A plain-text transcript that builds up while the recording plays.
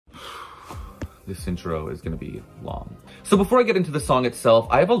this intro is gonna be long. So before I get into the song itself,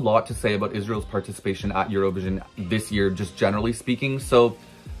 I have a lot to say about Israel's participation at Eurovision this year, just generally speaking, so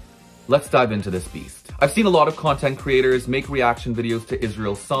let's dive into this beast. I've seen a lot of content creators make reaction videos to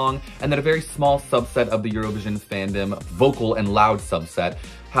Israel's song, and then a very small subset of the Eurovision fandom, vocal and loud subset,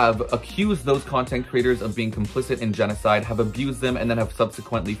 have accused those content creators of being complicit in genocide, have abused them, and then have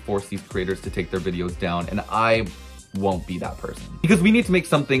subsequently forced these creators to take their videos down, and I won't be that person. Because we need to make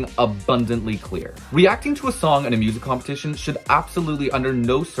something abundantly clear. Reacting to a song in a music competition should absolutely under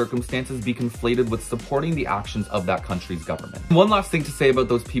no circumstances be conflated with supporting the actions of that country's government. One last thing to say about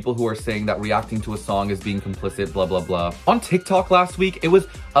those people who are saying that reacting to a song is being complicit, blah, blah, blah. On TikTok last week, it was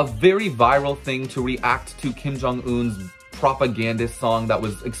a very viral thing to react to Kim Jong-un's propagandist song that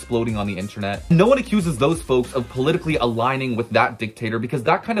was exploding on the internet. No one accuses those folks of politically aligning with that dictator because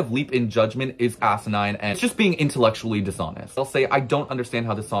that kind of leap in judgment is asinine and it's just being intellectually dishonest. I'll say I don't understand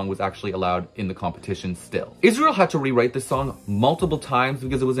how the song was actually allowed in the competition still. Israel had to rewrite this song multiple times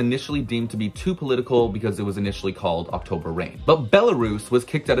because it was initially deemed to be too political because it was initially called October Rain. But Belarus was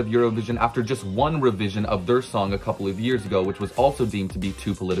kicked out of Eurovision after just one revision of their song a couple of years ago, which was also deemed to be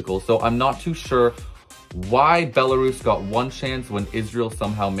too political, so I'm not too sure why Belarus got one chance when Israel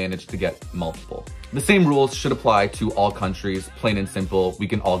somehow managed to get multiple. The same rules should apply to all countries, plain and simple. We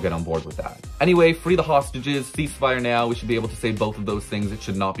can all get on board with that. Anyway, free the hostages, ceasefire now. We should be able to say both of those things. It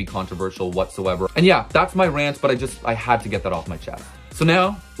should not be controversial whatsoever. And yeah, that's my rant, but I had to get that off my chest. So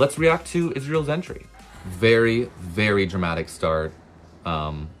now, let's react to Israel's entry. Very, very dramatic start.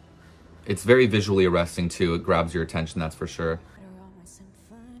 It's very visually arresting too. It grabs your attention, that's for sure.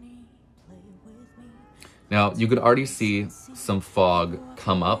 Now, you could already see some fog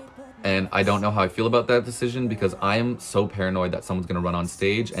come up, and I don't know how I feel about that decision because I am so paranoid that someone's gonna run on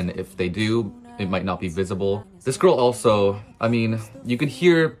stage, and if they do, it might not be visible. This girl also, I mean, you could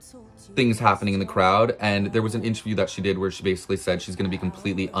hear things happening in the crowd, and there was an interview that she did where she basically said she's gonna be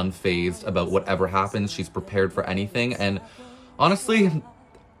completely unfazed about whatever happens. She's prepared for anything, and honestly,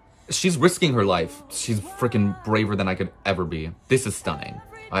 she's risking her life. She's freaking braver than I could ever be. This is stunning.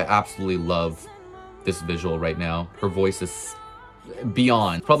 I absolutely love this visual right now. Her voice is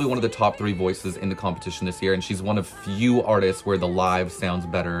beyond. Probably one of the top 3 voices in the competition this year, and she's one of few artists where the live sounds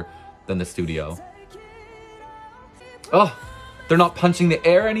better than the studio. Oh, they're not punching the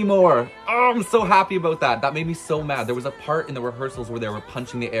air anymore. Oh, I'm so happy about that. That made me so mad. There was a part in the rehearsals where they were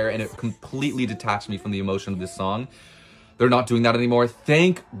punching the air and it completely detached me from the emotion of this song. They're not doing that anymore.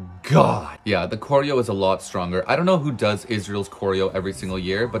 Thank God. Yeah, the choreo is a lot stronger. I don't know who does Israel's choreo every single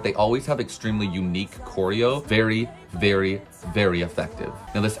year, but they always have extremely unique choreo. Very, very, very effective.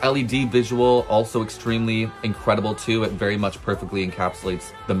 Now this LED visual, also extremely incredible too. It very much perfectly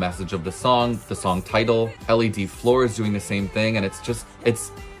encapsulates the message of the song title. LED floor is doing the same thing, and it's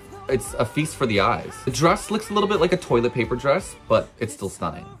a feast for the eyes. The dress looks a little bit like a toilet paper dress, but it's still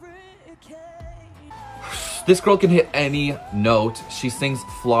stunning. This girl can hit any note. She sings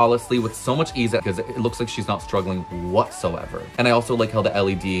flawlessly with so much ease because it looks like she's not struggling whatsoever. And I also like how the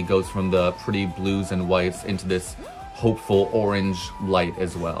LED goes from the pretty blues and whites into this hopeful orange light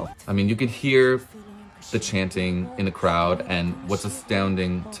as well. I mean, you could hear the chanting in the crowd, and what's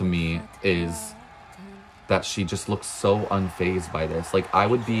astounding to me is that she just looks so unfazed by this. Like, I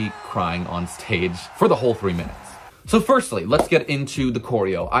would be crying on stage for the whole 3 minutes. So firstly, let's get into the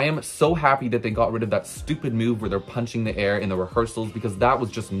choreo. I am so happy that they got rid of that stupid move where they're punching the air in the rehearsals because that was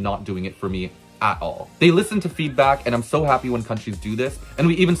just not doing it for me at all. They listened to feedback, and I'm so happy when countries do this. And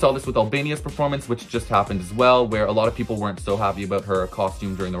we even saw this with Albania's performance, which just happened as well, where a lot of people weren't so happy about her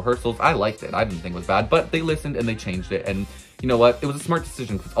costume during the rehearsals. I liked it. I didn't think it was bad, but they listened and they changed it. And you know what? It was a smart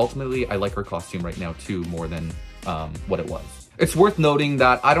decision because ultimately I like her costume right now too more than what it was. It's worth noting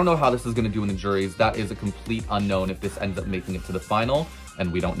that I don't know how this is going to do in the juries. That is a complete unknown if this ends up making it to the final,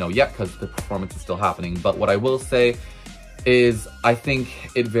 and we don't know yet because the performance is still happening. But what I will say is I think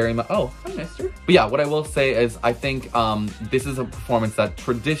it very much... Oh, hi, mister. But yeah, what I will say is I think this is a performance that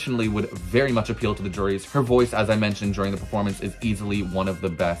traditionally would very much appeal to the juries. Her voice, as I mentioned during the performance, is easily one of the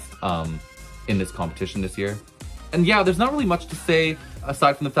best in this competition this year. And yeah, there's not really much to say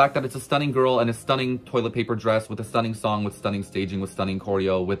aside from the fact that it's a stunning girl and a stunning toilet paper dress with a stunning song, with stunning staging, with stunning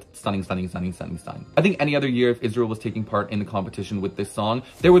choreo, with stunning. I think any other year if Israel was taking part in the competition with this song,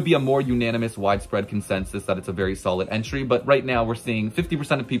 there would be a more unanimous, widespread consensus that it's a very solid entry. But right now we're seeing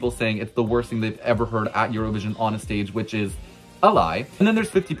 50% of people saying it's the worst thing they've ever heard at Eurovision on a stage, which is a lie. And then there's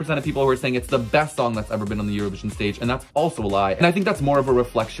 50% of people who are saying it's the best song that's ever been on the Eurovision stage, and that's also a lie. And I think that's more of a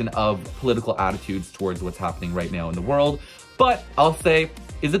reflection of political attitudes towards what's happening right now in the world. But I'll say,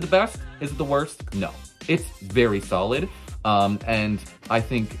 is it the best? Is it the worst? No. It's very solid. And I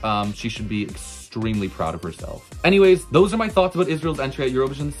think she should be extremely proud of herself. Anyways, those are my thoughts about Israel's entry at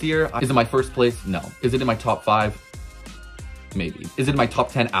Eurovision this year. Is it my first place? No. Is it in my top 5? Maybe. Is it in my top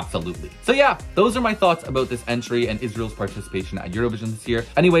 10? Absolutely. So yeah, those are my thoughts about this entry and Israel's participation at Eurovision this year.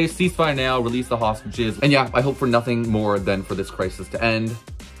 Anyways, ceasefire now, release the hostages. And yeah, I hope for nothing more than for this crisis to end.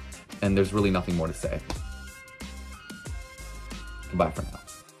 And there's really nothing more to say. Goodbye for now.